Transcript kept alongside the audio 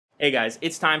Hey guys,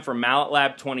 it's time for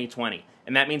MalletLab 2020,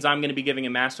 and that means I'm going to be giving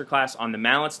a masterclass on the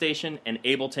MalletSTATION and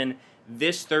Ableton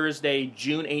this Thursday,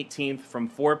 June 18th from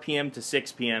 4 p.m. to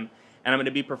 6 p.m., and I'm going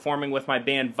to be performing with my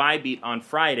band Vibeat on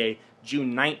Friday,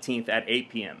 June 19th at 8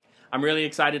 p.m. I'm really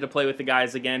excited to play with the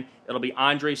guys again. It'll be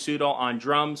Andre Sudol on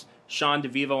drums, Sean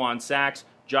Devivo on sax,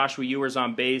 Joshua Ewers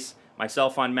on bass,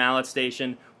 myself on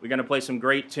MalletSTATION. We're going to play some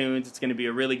great tunes. It's going to be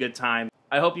a really good time.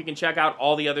 I hope you can check out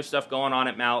all the other stuff going on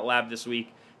at MalletLab this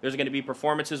week. There's going to be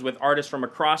performances with artists from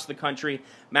across the country,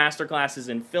 masterclasses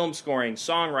in film scoring,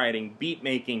 songwriting, beat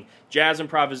making, jazz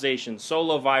improvisation,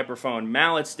 solo vibraphone,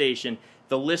 MalletSTATION.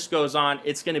 The list goes on.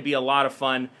 It's going to be a lot of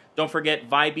fun. Don't forget,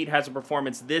 Vibeat has a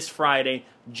performance this Friday,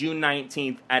 June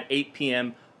 19th at 8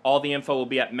 p.m. All the info will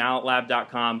be at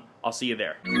malletlab.com. I'll see you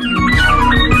there.